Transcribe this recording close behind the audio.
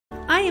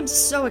I am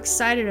so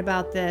excited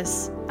about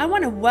this. I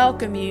want to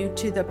welcome you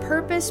to the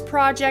Purpose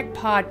Project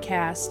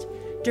podcast.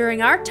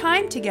 During our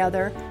time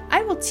together,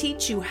 I will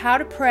teach you how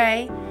to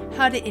pray,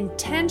 how to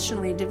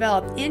intentionally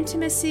develop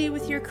intimacy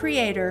with your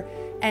Creator,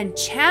 and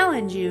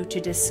challenge you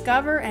to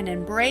discover and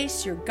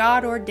embrace your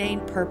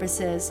God-ordained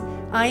purposes.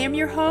 I am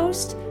your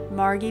host,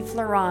 Margie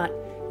Florent.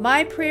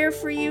 My prayer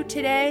for you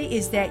today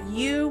is that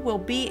you will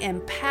be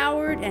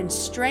empowered and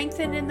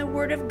strengthened in the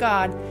Word of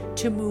God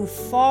to move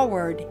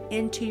forward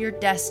into your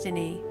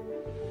destiny.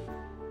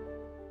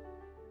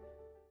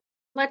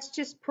 Let's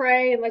just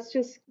pray and let's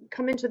just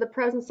come into the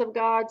presence of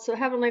God. So,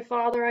 Heavenly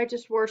Father, I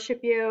just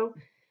worship you.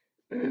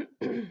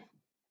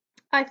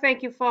 I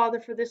thank you, Father,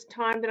 for this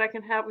time that I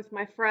can have with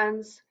my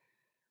friends.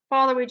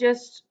 Father, we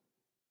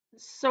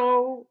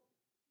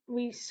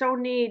so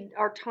need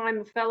our time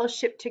of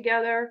fellowship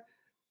together.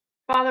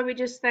 Father, we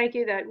just thank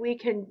you that we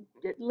can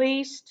at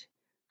least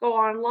go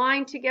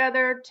online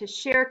together, to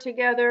share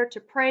together,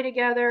 to pray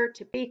together,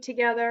 to be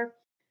together.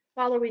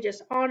 Father, we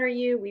just honor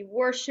you, we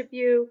worship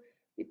you,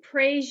 we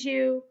praise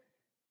you,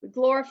 we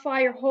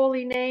glorify your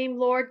holy name,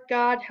 Lord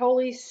God,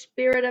 Holy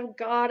Spirit of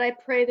God. I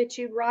pray that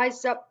you'd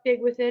rise up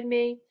big within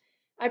me.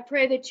 I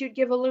pray that you'd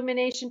give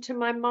illumination to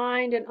my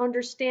mind and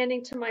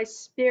understanding to my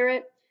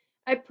spirit.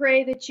 I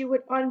pray that you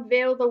would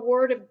unveil the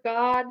word of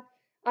God.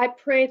 I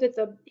pray that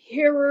the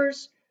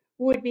hearers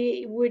would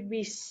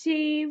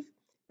receive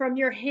from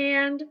your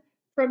hand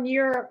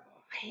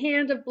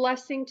of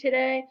blessing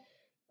today.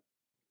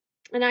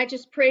 And I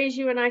just praise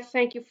you and I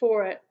thank you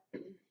for it.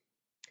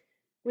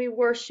 We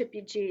worship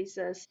you,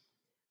 Jesus.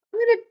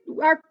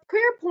 Our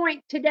prayer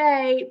point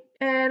today,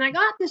 and I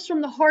got this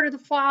from the heart of the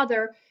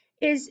Father,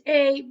 is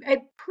a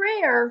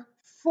prayer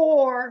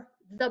for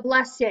the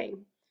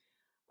blessing.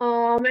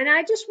 And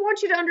I just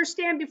want you to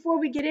understand before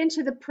we get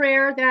into the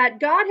prayer that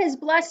God has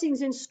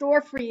blessings in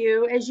store for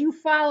you as you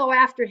follow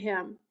after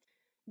him.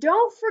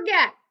 Don't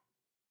forget,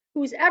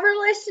 who's ever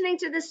listening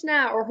to this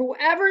now or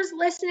whoever's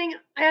listening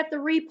at the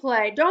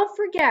replay, don't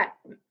forget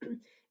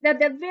that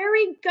the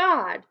very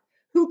God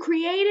who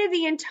created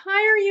the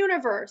entire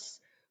universe,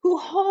 who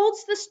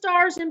holds the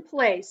stars in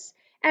place,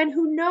 and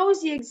who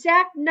knows the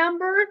exact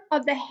number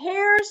of the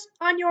hairs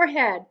on your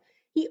head,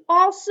 he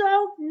also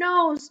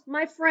knows,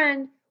 my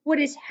friend, what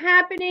is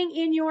happening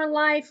in your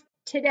life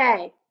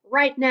today,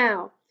 right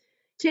now.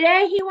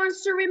 Today, he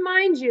wants to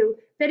remind you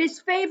that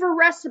his favor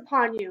rests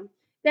upon you,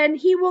 that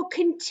he will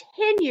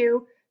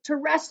continue to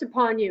rest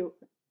upon you.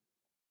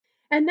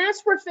 And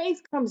that's where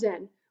faith comes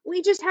in.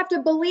 We just have to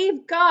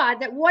believe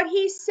God that what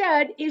he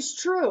said is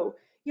true.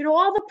 You know,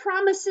 all the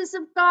promises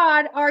of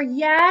God are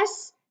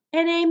yes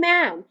and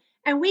amen.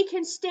 And we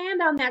can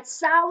stand on that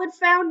solid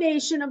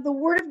foundation of the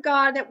word of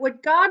God, that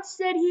what God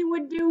said he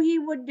would do, he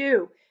would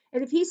do.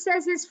 And if he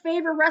says his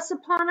favor rests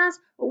upon us,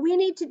 what we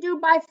need to do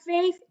by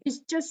faith is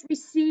just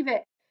receive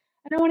it.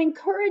 And I want to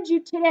encourage you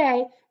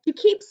today to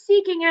keep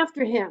seeking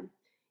after him.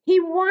 He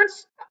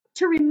wants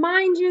to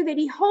remind you that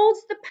he holds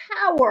the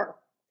power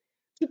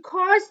to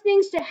cause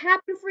things to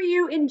happen for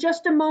you in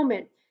just a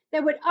moment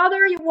that would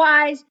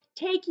otherwise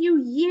take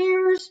you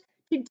years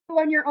to do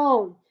on your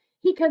own.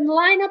 He can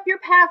line up your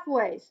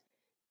pathways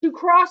to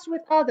cross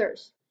with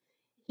others.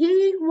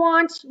 He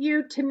wants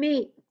you to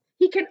meet.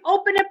 He can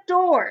open up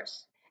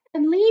doors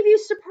and leave you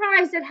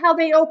surprised at how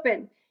they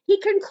open. He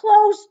can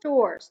close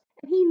doors,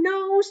 and he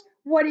knows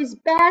what is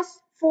best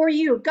for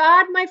you.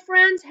 God, my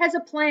friends, has a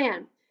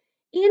plan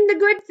in the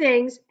good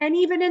things and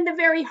even in the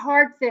very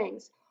hard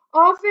things.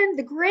 Often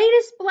the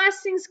greatest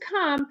blessings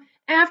come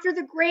after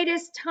the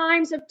greatest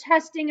times of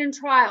testing and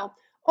trial.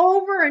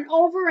 Over and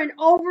over and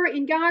over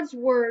in God's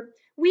word,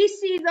 we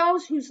see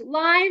those whose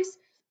lives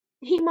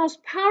he most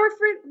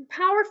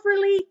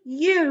powerfully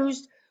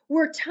used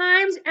were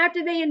times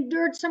after they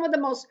endured some of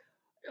the most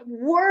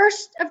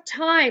worst of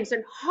times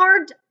and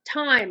hard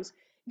times.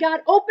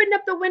 God opened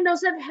up the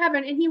windows of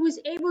heaven and he was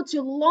able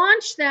to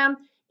launch them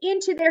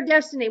into their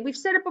destiny. We've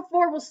said it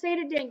before, we'll say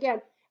it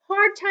again.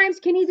 Hard times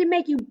can either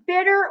make you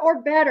bitter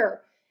or better.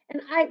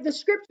 And the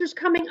scriptures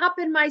coming up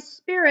in my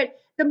spirit,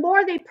 the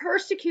more they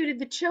persecuted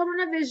the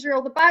children of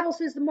Israel, the Bible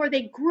says the more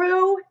they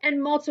grew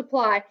and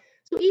multiplied.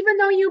 So even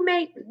though you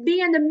may be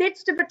in the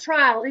midst of a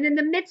trial and in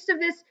the midst of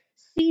this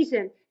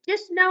season,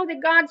 just know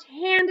that God's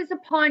hand is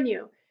upon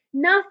you.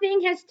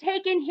 Nothing has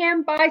taken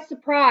him by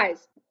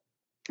surprise.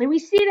 And we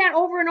see that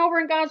over and over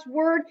in God's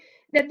word,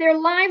 that their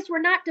lives were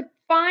not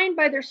defined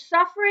by their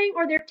suffering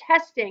or their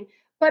testing,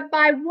 but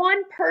by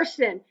one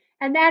person,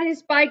 and that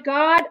is by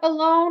God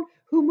alone,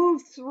 who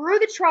moved through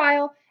the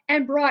trial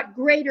and brought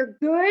greater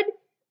good,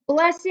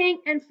 blessing,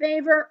 and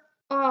favor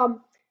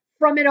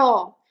from it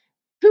all.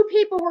 Two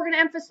people we're going to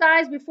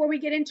emphasize before we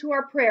get into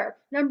our prayer.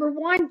 Number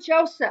one,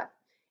 Joseph.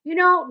 You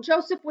know,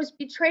 Joseph was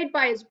betrayed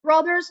by his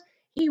brothers.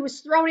 He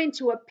was thrown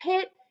into a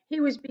pit.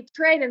 He was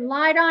betrayed and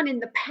lied on in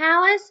the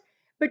palace.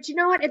 But you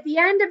know what? At the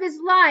end of his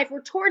life,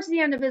 or towards the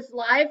end of his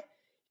life,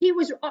 he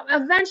was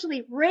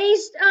eventually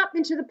raised up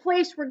into the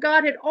place where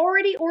God had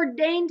already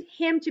ordained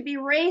him to be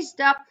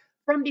raised up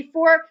from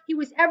before he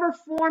was ever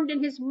formed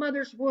in his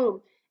mother's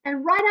womb.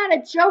 And right out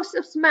of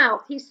Joseph's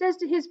mouth, he says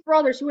to his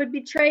brothers who had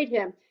betrayed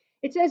him,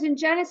 it says in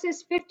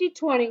Genesis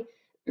 50:20,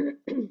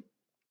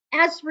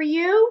 as for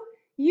you,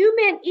 you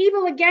meant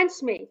evil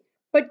against me,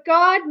 but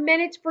God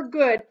meant it for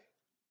good,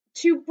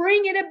 to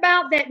bring it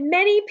about that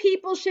many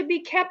people should be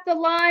kept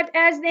alive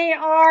as they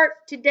are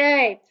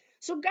today.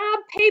 So God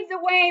paved the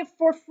way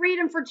for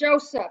freedom for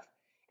Joseph.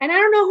 And I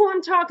don't know who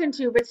I'm talking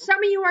to, but some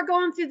of you are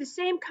going through the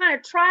same kind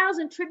of trials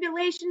and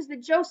tribulations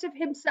that Joseph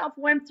himself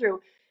went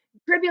through.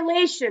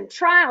 Tribulation,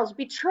 trials,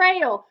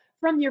 betrayal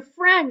from your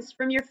friends,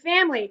 from your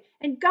family.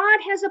 And God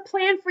has a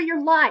plan for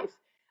your life.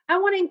 I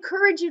want to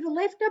encourage you to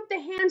lift up the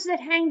hands that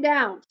hang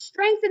down,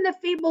 strengthen the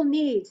feeble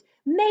knees,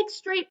 make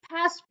straight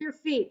paths for your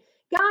feet.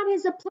 God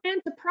has a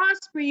plan to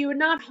prosper you and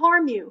not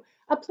harm you,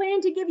 a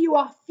plan to give you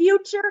a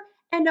future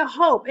and a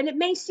hope. And it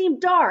may seem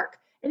dark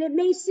and it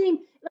may seem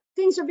like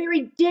things are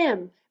very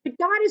dim, but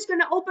God is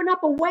going to open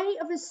up a way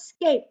of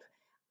escape.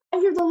 I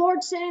hear the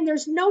Lord saying,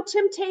 there's no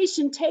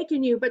temptation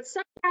taken you, but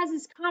such as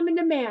is common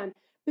to man.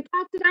 But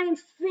God said, I am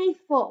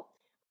faithful.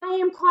 I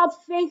am called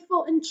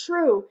faithful and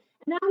true,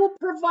 and I will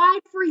provide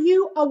for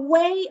you a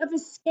way of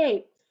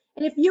escape.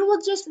 And if you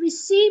will just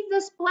receive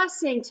this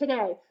blessing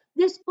today,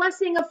 this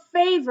blessing of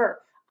favor,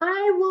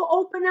 I will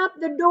open up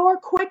the door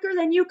quicker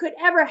than you could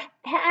ever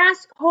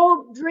ask,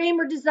 hope, dream,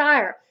 or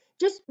desire.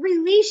 Just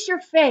release your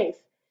faith.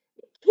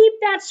 Keep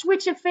that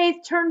switch of faith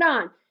turned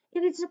on.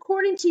 It is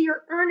according to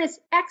your earnest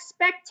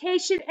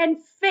expectation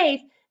and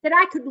faith that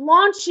I could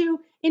launch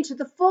you into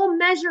the full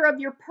measure of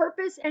your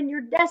purpose and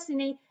your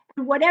destiny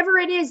and whatever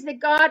it is that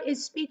God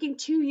is speaking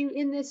to you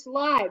in this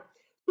life.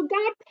 So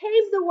God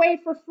paved the way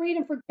for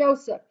freedom for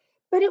Joseph,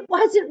 but it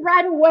wasn't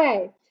right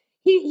away.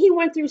 He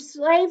went through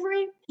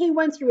slavery, he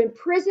went through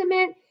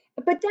imprisonment,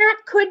 but that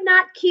could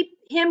not keep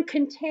him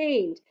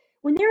contained.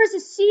 When there is a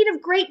seed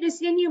of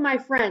greatness in you, my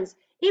friends,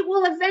 it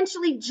will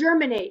eventually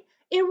germinate.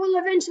 It will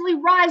eventually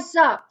rise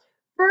up.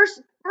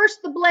 First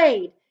the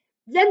blade,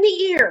 then the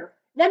ear,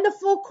 then the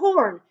full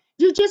corn.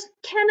 You just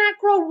cannot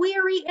grow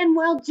weary in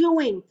well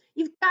doing.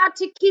 You've got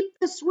to keep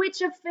the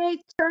switch of faith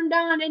turned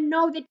on and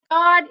know that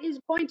God is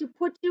going to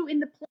put you in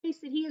the place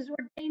that He has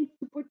ordained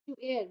to put you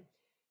in.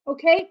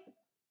 Okay?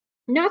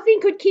 Nothing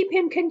could keep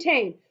him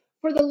contained,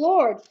 for the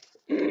Lord,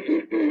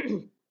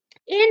 in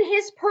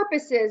his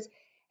purposes,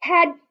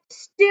 had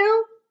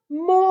still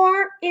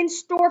more in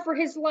store for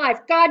his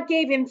life. God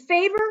gave him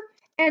favor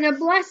and a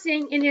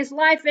blessing in his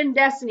life and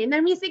destiny. And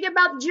then we think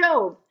about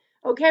Job.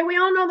 Okay, we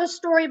all know the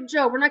story of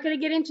Job. We're not going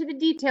to get into the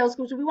details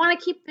because we want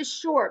to keep this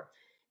short.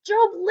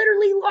 Job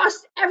literally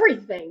lost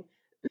everything.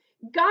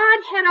 God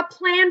had a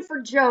plan for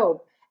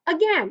Job.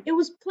 Again, it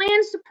was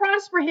plans to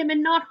prosper him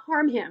and not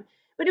harm him.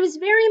 But it was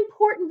very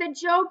important that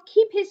Job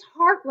keep his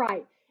heart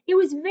right. It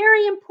was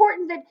very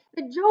important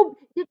that Job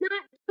did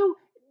not do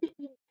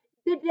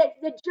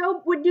that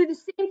Job would do the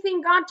same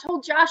thing God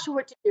told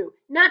Joshua to do,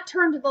 not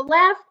turn to the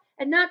left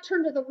and not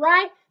turn to the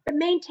right, but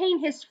maintain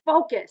his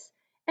focus.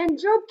 And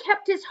Job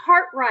kept his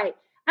heart right.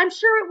 I'm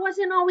sure it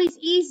wasn't always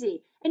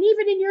easy. And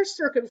even in your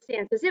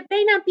circumstances, it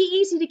may not be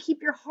easy to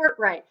keep your heart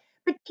right,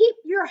 but keep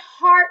your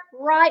heart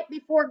right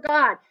before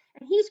God.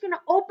 And he's going to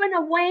open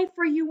a way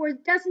for you where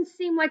it doesn't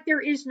seem like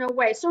there is no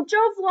way. So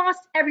Job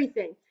lost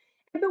everything.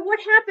 But what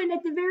happened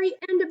at the very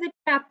end of the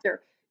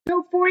chapter?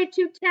 Job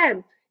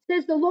 42:10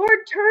 says, the Lord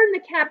turned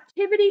the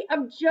captivity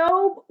of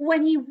Job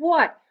when he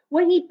what?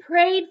 When he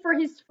prayed for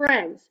his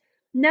friends.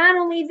 Not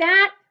only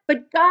that,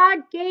 but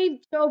God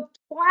gave Job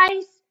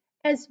twice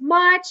as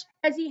much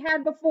as he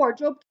had before.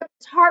 Job kept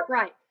his heart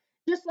right.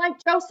 Just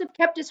like Joseph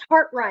kept his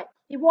heart right.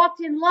 He walked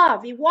in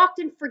love. He walked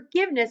in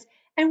forgiveness.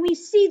 And we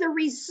see the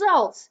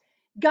results.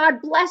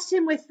 God blessed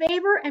him with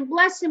favor and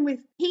blessed him with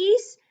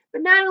peace.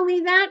 But not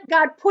only that,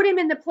 God put him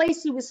in the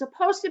place he was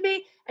supposed to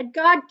be. And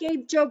God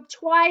gave Job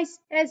twice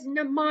as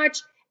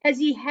much as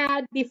he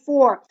had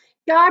before.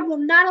 God will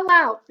not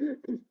allow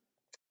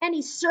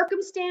any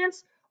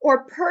circumstance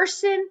or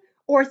person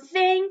or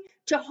thing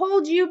to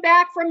hold you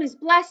back from his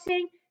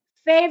blessing,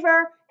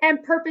 favor,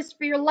 and purpose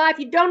for your life.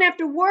 You don't have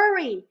to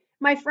worry,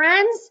 my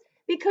friends,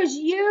 because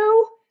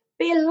you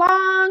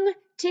belong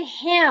to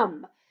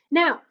him.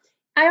 Now,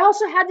 I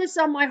also had this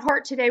on my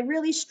heart today,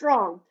 really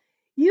strong.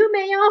 You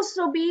may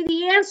also be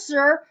the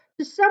answer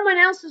to someone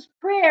else's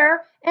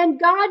prayer, and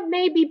God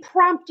may be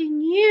prompting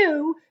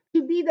you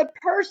to be the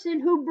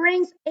person who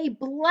brings a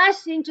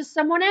blessing to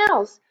someone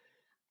else.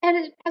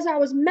 And as I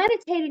was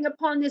meditating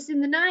upon this in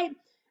the night,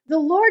 the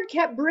Lord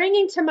kept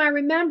bringing to my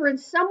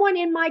remembrance someone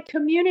in my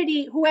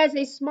community who has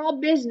a small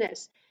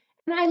business.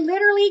 And I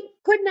literally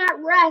could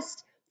not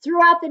rest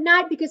throughout the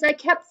night because I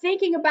kept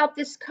thinking about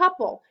this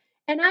couple.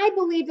 And I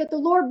believe that the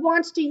Lord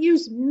wants to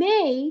use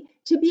me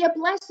to be a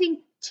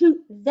blessing to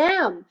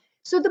them.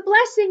 So the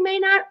blessing may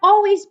not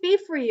always be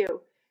for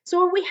you.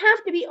 So we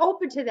have to be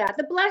open to that.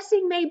 The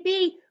blessing may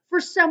be for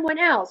someone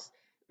else.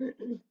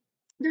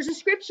 There's a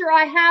scripture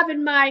I have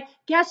in my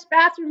guest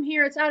bathroom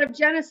here. It's out of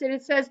Genesis.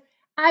 It says,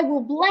 I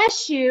will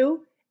bless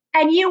you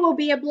and you will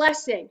be a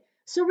blessing.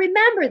 So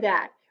remember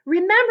that.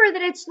 Remember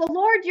that it's the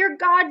Lord your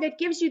God that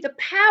gives you the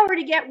power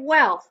to get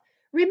wealth.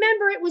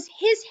 Remember, it was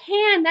his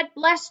hand that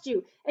blessed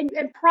you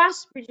and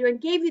prospered you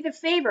and gave you the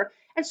favor.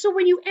 And so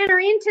when you enter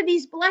into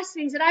these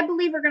blessings that I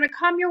believe are going to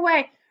come your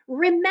way,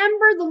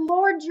 remember the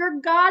Lord your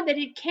God, that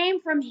it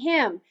came from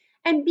him,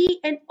 and be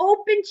an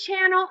open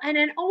channel and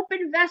an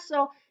open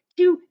vessel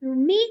to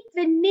meet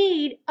the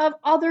need of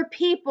other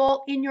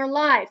people in your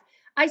life.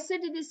 I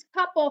said to this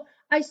couple,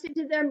 I said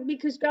to them,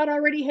 because God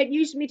already had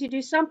used me to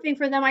do something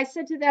for them, I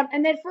said to them,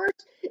 and at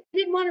first they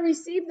didn't want to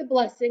receive the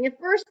blessing. At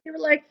first they were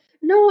like,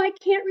 no, I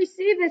can't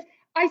receive this.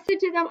 I said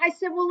to them, I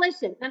said, well,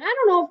 listen, and I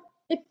don't know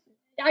if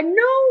I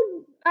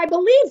know, I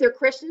believe they're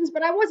Christians,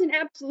 but I wasn't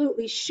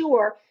absolutely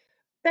sure.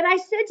 But I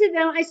said to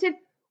them, I said,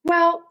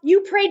 well,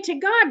 you prayed to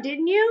God,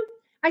 didn't you?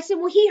 I said,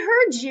 well, he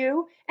heard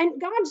you, and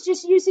God's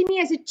just using me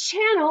as a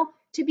channel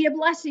to be a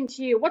blessing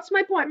to you. What's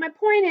my point? My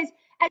point is,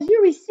 as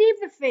you receive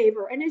the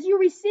favor and as you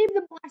receive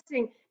the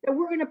blessing that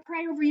we're going to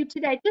pray over you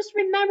today, just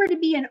remember to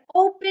be an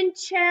open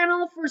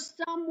channel for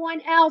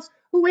someone else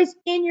who is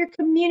in your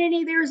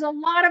community. There's a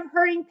lot of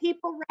hurting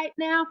people right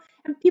now,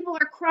 and people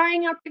are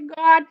crying out to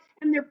God,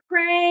 and they're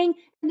praying,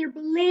 and they're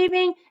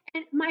believing.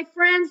 And my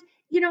friends,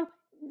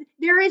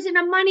 there isn't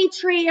a money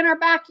tree in our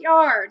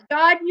backyard.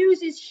 God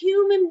uses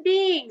human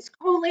beings,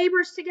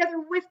 co-laborers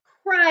together with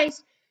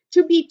Christ,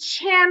 to be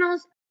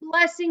channels,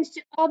 blessings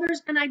to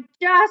others. And I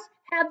just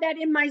have that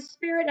in my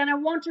spirit. And I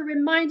want to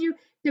remind you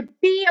to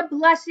be a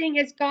blessing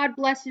as God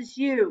blesses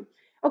you.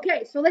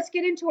 Okay, so let's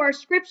get into our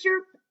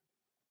scripture.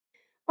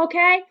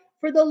 Okay,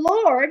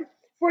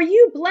 for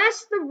you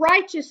bless the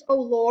righteous, O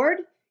Lord.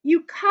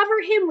 You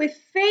cover him with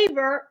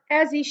favor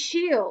as a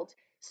shield.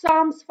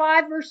 Psalms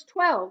 5, verse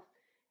 12.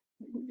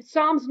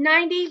 Psalms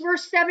 90,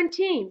 verse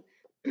 17.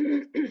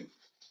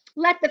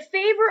 Let the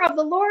favor of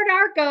the Lord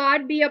our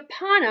God be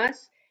upon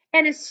us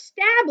and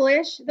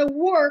establish the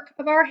work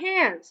of our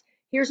hands.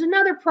 Here's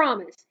another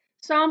promise.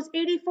 Psalms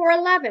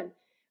 84:11.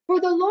 For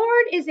the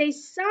Lord is a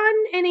sun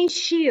and a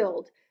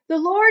shield. The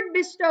Lord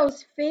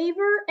bestows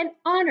favor and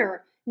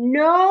honor.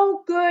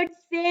 No good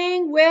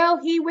thing will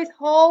he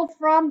withhold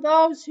from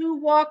those who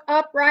walk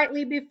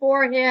uprightly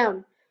before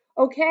him.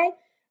 Okay?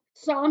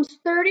 Psalms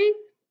 30,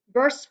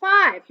 verse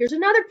 5. Here's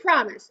another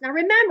promise. Now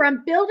remember,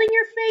 I'm building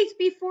your faith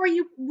before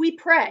we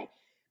pray,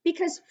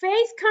 because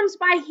faith comes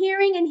by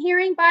hearing and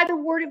hearing by the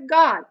word of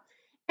God.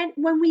 And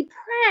when we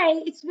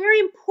pray, it's very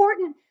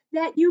important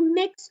that you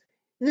mix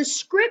the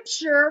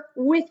scripture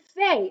with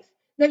faith,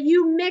 that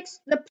you mix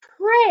the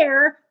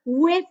prayer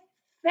with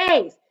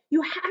faith.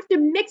 You have to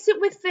mix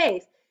it with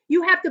faith.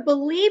 You have to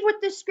believe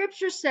what the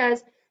scripture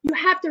says. You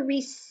have to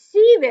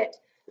receive it.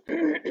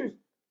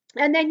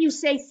 And then you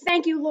say,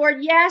 thank you, Lord.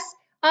 Yes,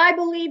 I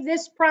believe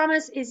this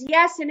promise is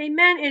yes and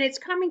amen, and it's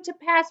coming to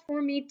pass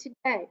for me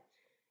today.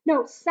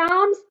 No,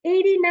 Psalms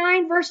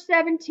 89, verse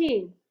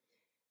 17.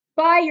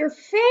 By your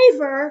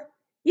favor,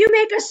 you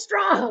make us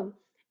strong.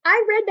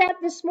 I read that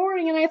this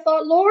morning and I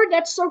thought, Lord,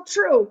 that's so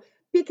true.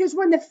 Because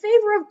when the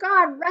favor of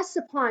God rests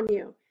upon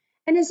you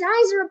and his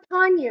eyes are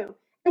upon you,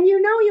 and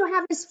you know you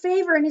have his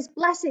favor and his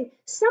blessing,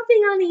 something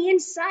on the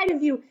inside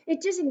of you,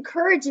 it just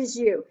encourages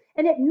you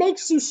and it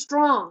makes you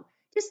strong.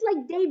 Just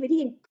like David,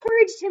 he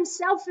encouraged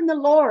himself in the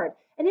Lord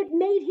and it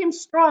made him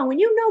strong. When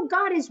you know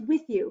God is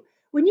with you,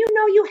 when you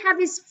know you have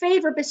his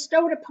favor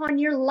bestowed upon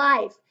your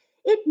life,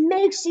 it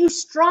makes you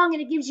strong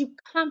and it gives you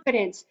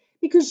confidence,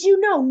 because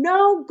you know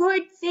no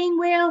good thing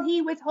will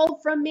he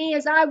withhold from me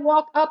as I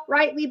walk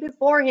uprightly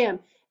before him.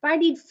 If I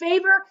need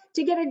favor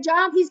to get a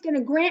job, he's going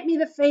to grant me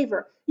the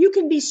favor. You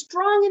can be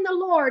strong in the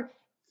Lord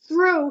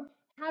through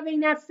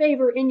having that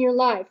favor in your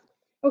life.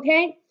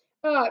 Okay?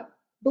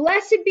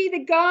 Blessed be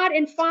the God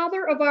and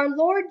Father of our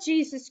Lord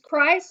Jesus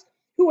Christ,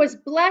 who has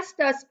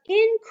blessed us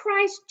in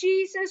Christ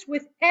Jesus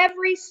with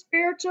every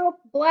spiritual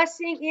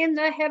blessing in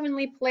the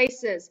heavenly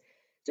places.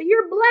 So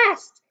you're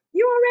blessed.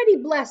 You're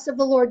already blessed of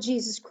the Lord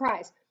Jesus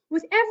Christ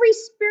with every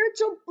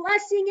spiritual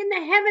blessing in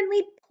the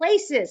heavenly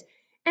places.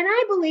 And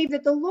I believe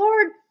that the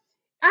Lord,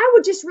 I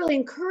would just really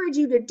encourage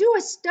you to do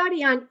a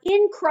study on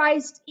in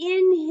Christ,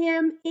 in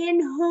him,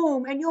 in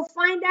whom, and you'll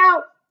find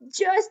out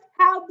just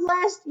how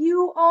blessed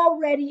you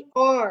already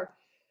are.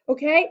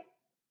 Okay?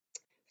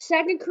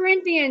 2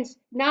 Corinthians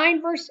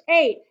 9, verse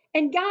 8.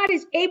 And God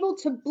is able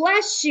to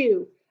bless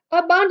you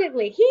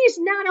abundantly. He is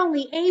not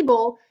only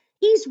able,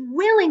 he's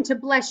willing to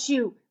bless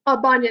you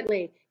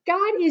abundantly.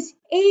 God is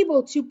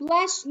able to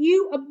bless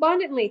you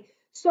abundantly,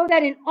 so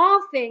that in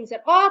all things,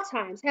 at all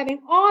times,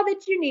 having all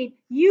that you need,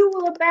 you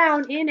will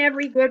abound in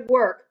every good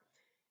work.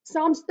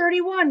 Psalms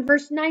 31,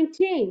 verse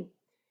 19.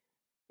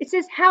 It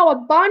says, how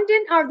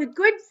abundant are the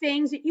good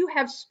things that you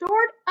have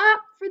stored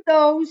up for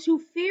those who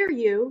fear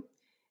you,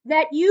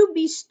 that you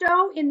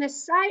bestow in the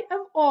sight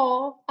of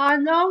all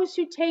on those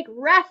who take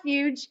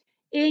refuge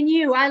in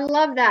you. I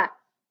love that.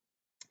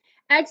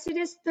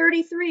 Exodus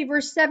 33,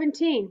 verse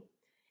 17.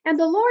 And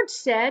the Lord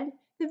said,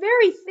 the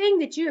very thing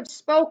that you have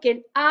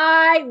spoken,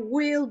 I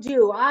will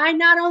do. I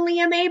not only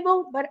am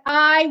able, but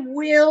I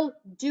will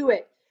do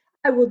it.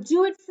 I will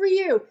do it for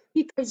you,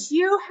 because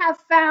you have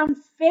found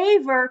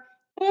favor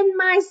in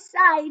my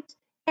sight,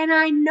 and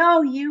I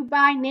know you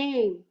by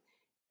name.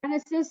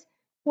 Genesis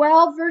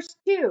 12, verse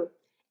 2.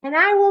 And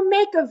I will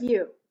make of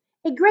you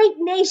a great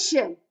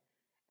nation,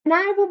 and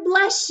I will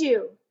bless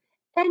you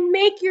and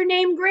make your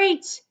name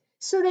great,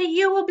 so that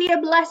you will be a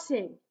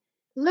blessing.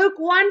 Luke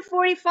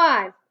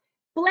 1:45.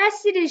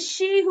 Blessed is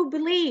she who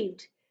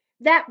believed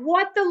that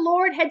what the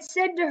Lord had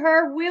said to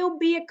her will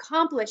be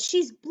accomplished.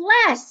 She's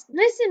blessed.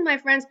 Listen, my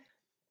friends,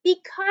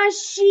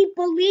 because she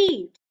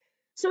believed.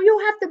 So you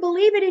have to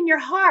believe it in your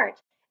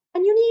heart.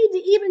 And you need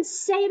to even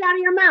say it out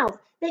of your mouth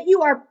that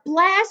you are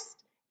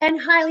blessed and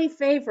highly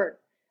favored.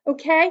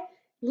 Okay?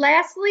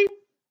 Lastly,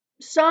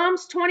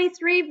 Psalms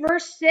 23,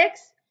 verse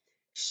 6.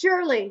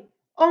 Surely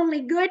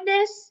only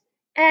goodness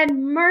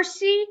and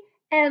mercy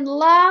and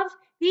love,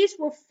 these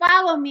will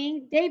follow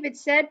me, David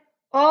said,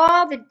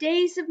 all the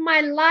days of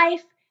my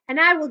life, and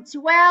I will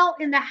dwell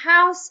in the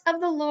house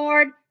of the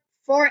Lord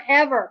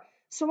forever.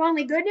 So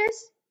only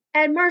goodness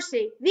and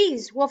mercy,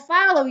 these will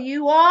follow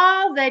you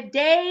all the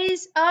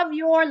days of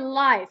your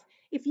life.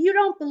 If you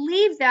don't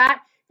believe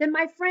that, then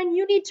my friend,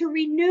 you need to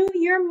renew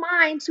your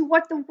mind to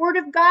what the Word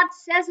of God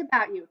says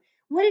about you.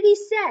 What did he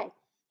say?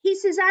 He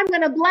says, I'm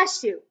going to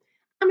bless you.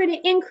 I'm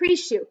going to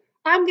increase you.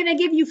 I'm going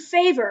to give you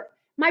favor.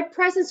 My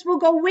presence will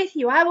go with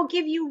you. I will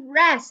give you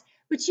rest.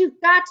 But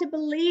you've got to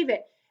believe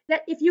it.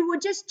 That if you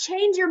would just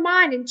change your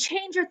mind and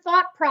change your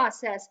thought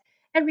process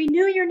and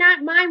renew your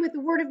mind with the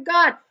Word of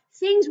God,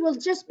 things will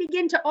just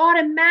begin to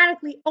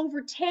automatically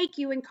overtake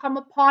you and come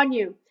upon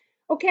you.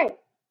 Okay,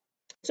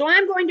 so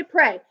I'm going to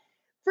pray.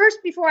 First,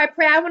 before I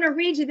pray, I want to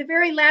read you the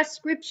very last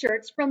scripture.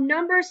 It's from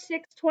Numbers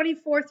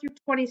 6:24 through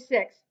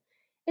 26.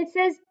 It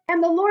says,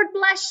 and the Lord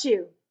bless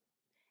you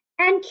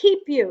and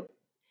keep you.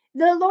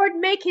 The Lord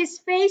make his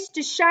face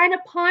to shine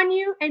upon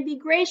you and be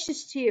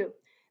gracious to you.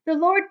 The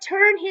Lord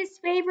turn his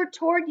favor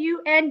toward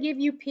you and give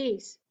you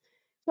peace.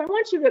 So I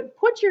want you to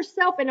put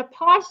yourself in a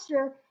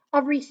posture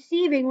of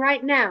receiving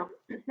right now.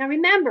 Now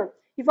remember,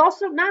 you've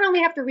also not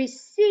only have to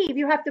receive,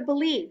 you have to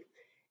believe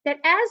that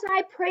as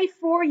I pray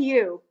for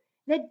you,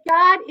 that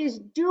God is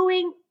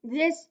doing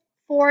this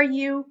for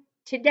you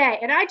today.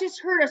 And I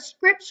just heard a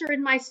scripture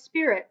in my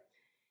spirit.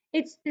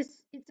 It's this,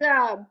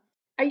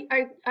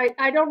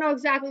 I don't know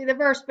exactly the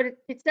verse, but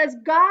it says,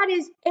 God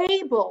is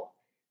able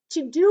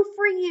to do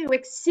for you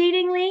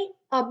exceedingly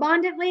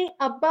abundantly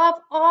above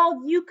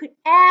all you could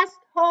ask,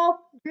 hope,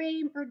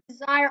 dream, or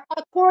desire,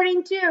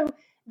 according to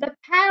the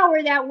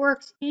power that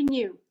works in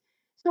you.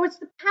 So it's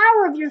the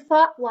power of your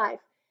thought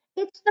life.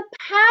 It's the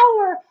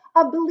power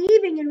of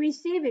believing and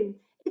receiving.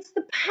 It's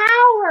the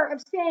power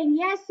of saying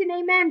yes and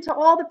amen to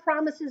all the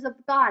promises of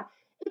God.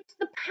 It's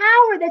the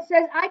power that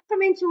says, I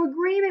come into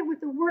agreement with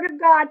the Word of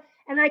God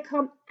and I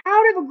come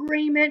out of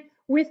agreement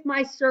with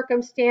my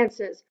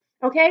circumstances.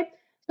 Okay?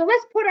 So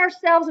let's put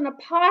ourselves in a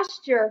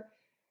posture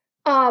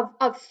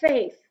of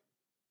faith.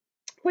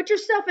 Put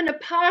yourself in a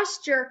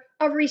posture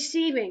of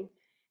receiving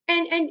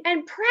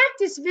and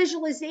practice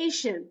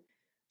visualization.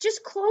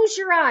 Just close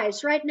your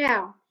eyes right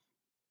now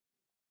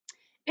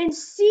and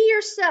see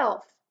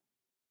yourself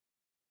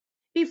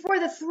before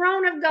the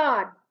throne of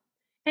God.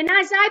 And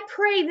as I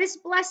pray this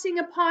blessing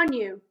upon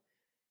you,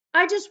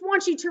 I just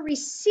want you to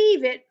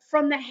receive it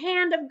from the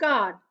hand of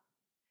God.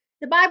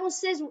 The Bible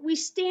says we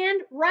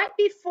stand right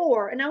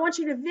before, and I want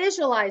you to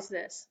visualize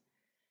this,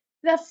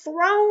 the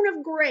throne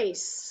of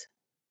grace.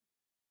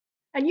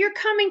 And you're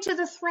coming to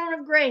the throne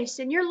of grace,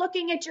 and you're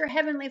looking at your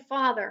Heavenly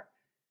Father,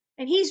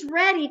 and He's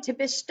ready to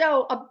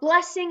bestow a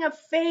blessing of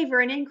favor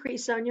and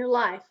increase on your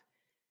life.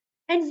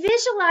 And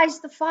visualize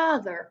the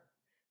Father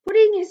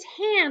putting His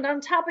hand on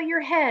top of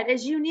your head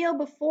as you kneel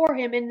before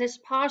Him in this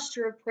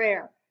posture of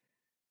prayer.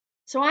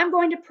 So I'm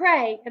going to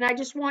pray, and I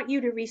just want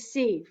you to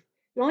receive.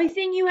 The only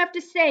thing you have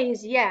to say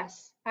is,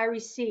 yes, I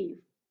receive.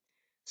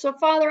 So,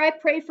 Father, I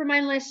pray for my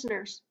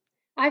listeners.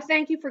 I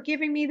thank you for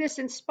giving me this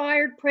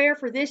inspired prayer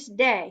for this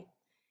day.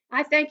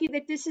 I thank you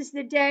that this is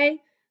the day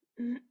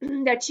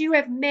that you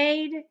have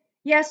made.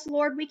 Yes,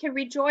 Lord, we can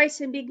rejoice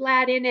and be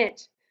glad in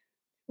it.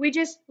 We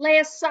just lay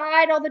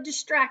aside all the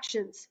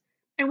distractions,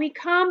 and we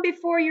come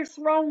before your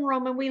throne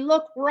room, and we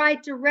look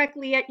right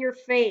directly at your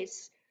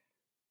face.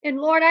 And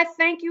Lord, I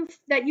thank you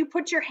that you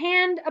put your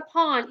hand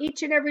upon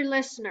each and every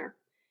listener.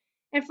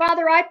 And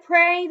Father, I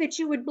pray that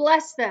you would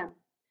bless them.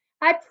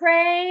 I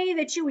pray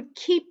that you would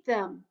keep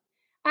them.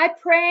 I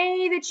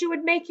pray that you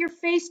would make your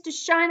face to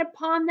shine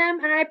upon them.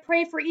 And I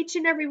pray for each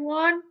and every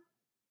one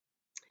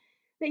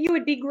that you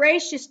would be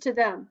gracious to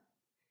them.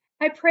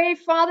 I pray,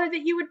 Father,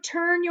 that you would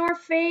turn your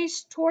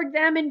face toward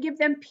them and give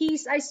them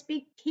peace. I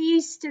speak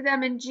peace to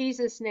them in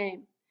Jesus'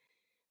 name.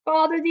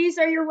 Father, these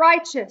are your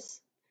righteous.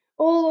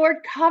 Oh Lord,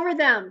 cover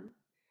them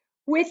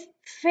with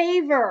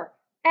favor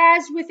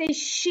as with a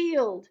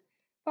shield.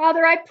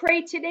 Father, I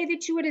pray today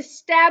that you would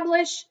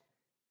establish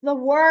the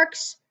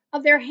works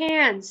of their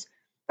hands.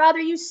 Father,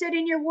 you said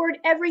in your word,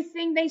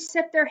 everything they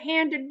set their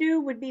hand to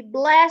do would be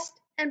blessed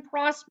and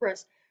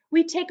prosperous.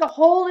 We take a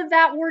hold of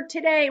that word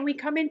today and we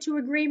come into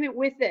agreement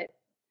with it.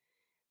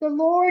 The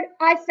Lord,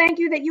 I thank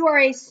you that you are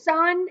a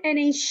sun and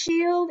a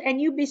shield, and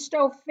you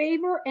bestow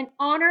favor and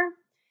honor,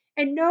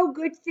 and no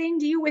good thing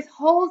do you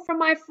withhold from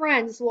my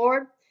friends,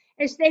 Lord.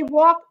 as they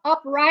walk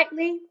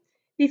uprightly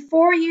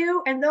before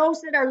you and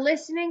those that are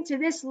listening to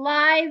this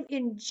live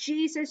in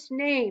Jesus'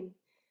 name.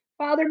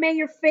 Father, may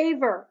your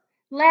favor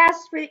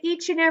last for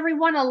each and every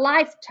one a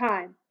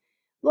lifetime.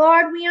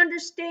 Lord, we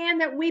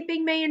understand that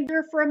weeping may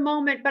endure for a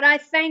moment, but I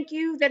thank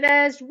you that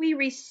as we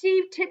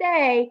receive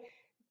today,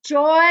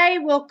 joy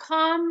will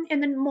come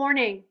in the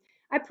morning.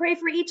 I pray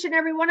for each and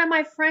every one of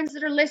my friends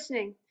that are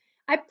listening.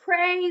 I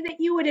pray that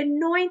you would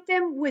anoint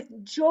them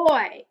with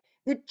joy,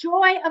 the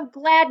joy of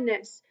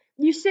gladness.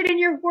 You said in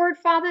your word,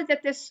 Father,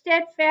 that the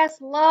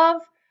steadfast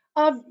love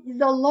of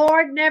the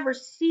Lord never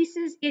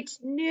ceases. It's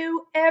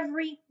new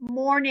every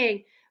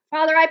morning.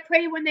 Father, I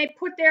pray when they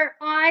put their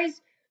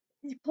eyes,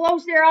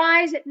 close their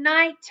eyes at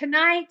night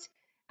tonight,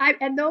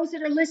 and those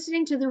that are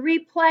listening to the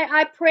replay,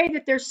 I pray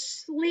that their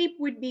sleep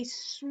would be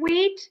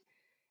sweet,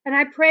 and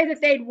I pray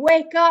that they'd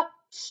wake up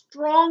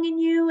strong in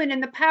you and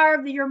in the power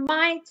of your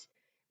might,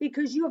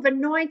 because you have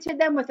anointed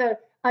them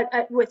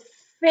with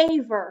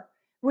favor,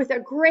 with a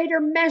greater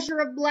measure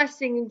of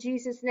blessing in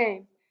Jesus'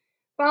 name.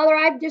 Father,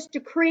 I just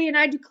decree and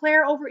I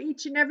declare over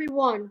each and every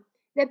one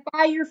that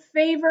by your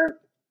favor,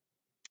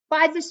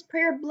 by this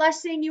prayer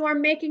blessing, you are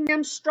making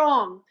them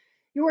strong.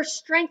 You are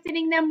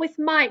strengthening them with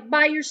might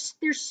by your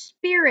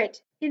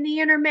spirit in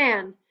the inner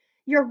man.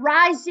 You're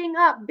rising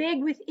up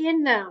big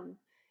within them.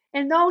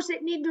 And those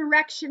that need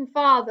direction,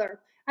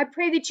 Father, I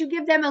pray that you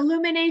give them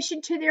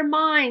illumination to their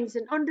minds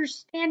and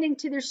understanding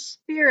to their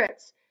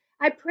spirits.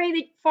 I pray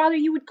that, Father,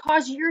 you would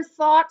cause your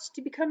thoughts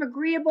to become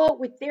agreeable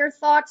with their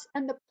thoughts,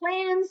 and the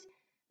plans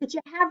that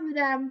you have for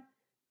them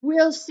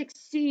will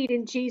succeed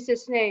in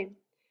Jesus' name.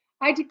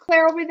 I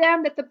declare over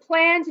them that the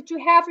plans that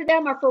you have for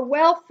them are for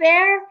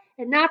welfare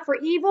and not for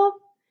evil.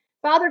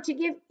 Father, to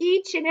give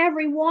each and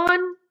every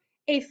one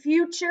a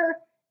future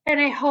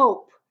and a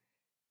hope.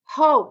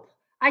 Hope.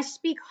 I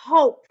speak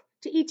hope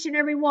to each and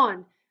every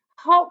one.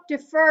 Hope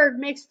deferred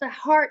makes the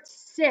heart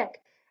sick.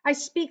 I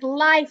speak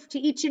life to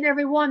each and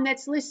every one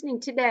that's listening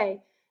today.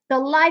 The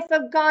life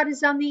of God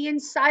is on the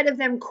inside of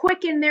them.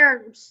 Quicken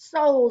their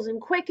souls and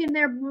quicken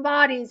their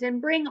bodies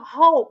and bring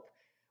hope.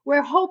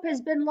 Where hope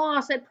has been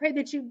lost, I pray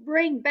that you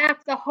bring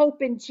back the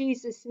hope in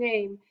Jesus'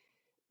 name.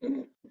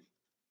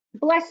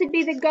 Blessed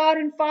be the God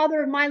and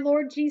Father of my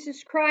Lord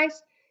Jesus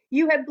Christ.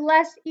 You have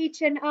blessed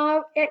each and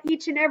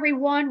every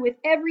one with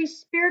every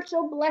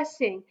spiritual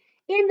blessing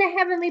in the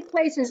heavenly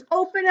places.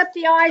 Open up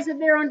the eyes of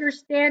their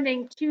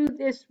understanding to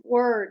this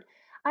word.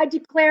 I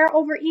declare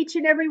over each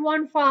and every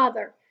one,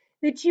 Father,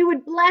 that you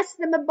would bless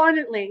them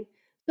abundantly,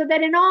 so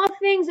that in all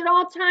things, at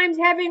all times,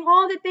 having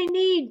all that they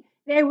need,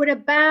 they would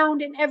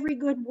abound in every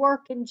good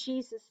work in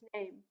Jesus'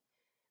 name.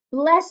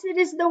 Blessed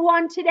is the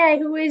one today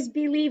who is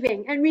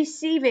believing and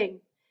receiving,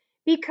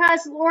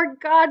 because, Lord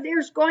God,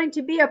 there's going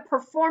to be a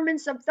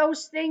performance of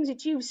those things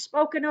that you've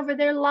spoken over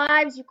their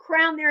lives. You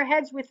crown their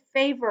heads with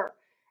favor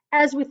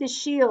as with a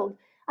shield.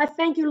 I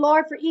thank you,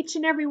 Lord, for each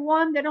and every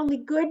one, that only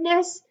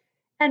goodness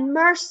and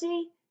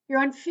mercy,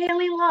 your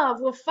unfailing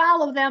love, will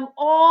follow them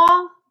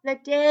all the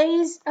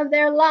days of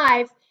their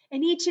life,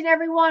 and each and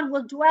every one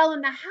will dwell in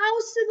the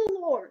house of the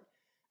Lord.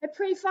 I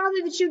pray,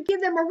 Father, that you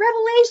give them a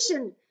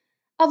revelation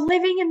of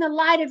living in the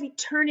light of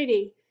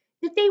eternity,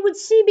 that they would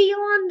see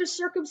beyond the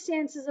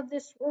circumstances of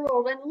this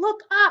world and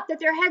look up, that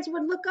their heads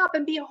would look up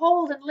and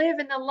behold and live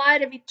in the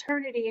light of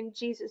eternity in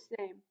Jesus'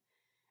 name.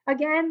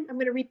 Again, I'm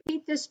going to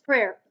repeat this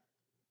prayer.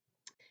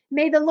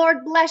 May the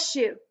Lord bless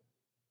you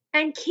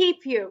and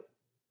keep you.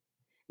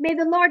 May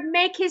the Lord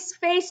make his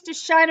face to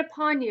shine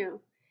upon you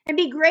and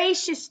be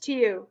gracious to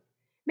you.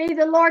 May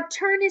the Lord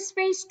turn his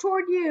face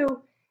toward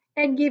you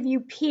and give you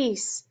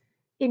peace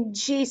in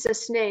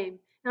Jesus' name.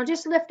 Now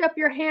just lift up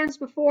your hands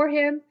before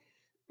him.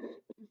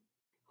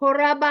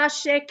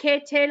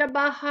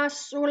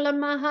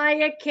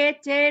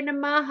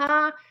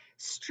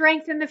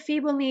 Strengthen the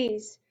feeble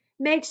knees.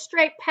 Make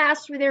straight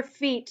paths for their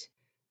feet.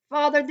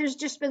 Father, there's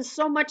just been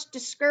so much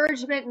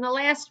discouragement in the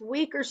last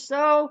week or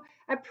so.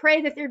 I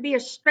pray that there be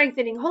a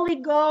strengthening. Holy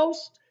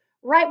Ghost,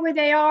 right where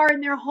they are in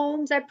their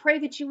homes, I pray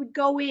that you would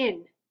go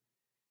in,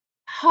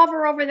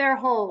 hover over their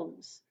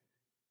homes,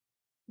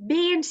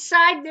 be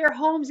inside their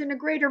homes in a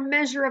greater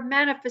measure of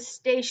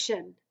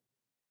manifestation.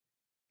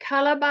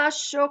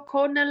 Kalabasho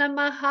konala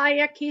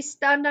mahaya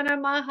kistandana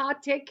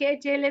mahate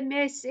ketele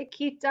mese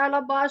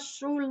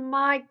kitalabashul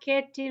mai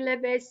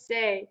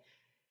ketilebese.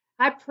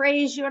 I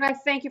praise you and I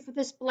thank you for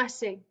this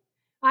blessing.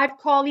 I've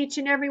called each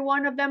and every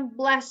one of them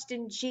blessed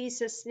in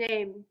Jesus'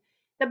 name.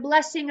 The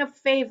blessing of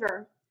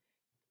favor,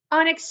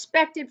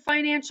 unexpected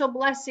financial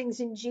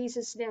blessings in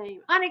Jesus'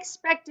 name,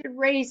 unexpected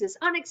raises,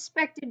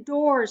 unexpected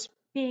doors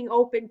being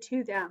opened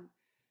to them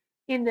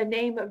in the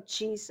name of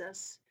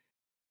Jesus.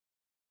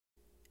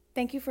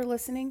 Thank you for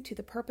listening to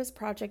the Purpose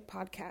Project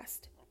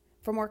podcast.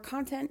 For more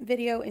content,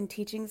 video, and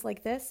teachings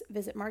like this,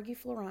 visit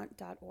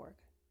margieflorent.org.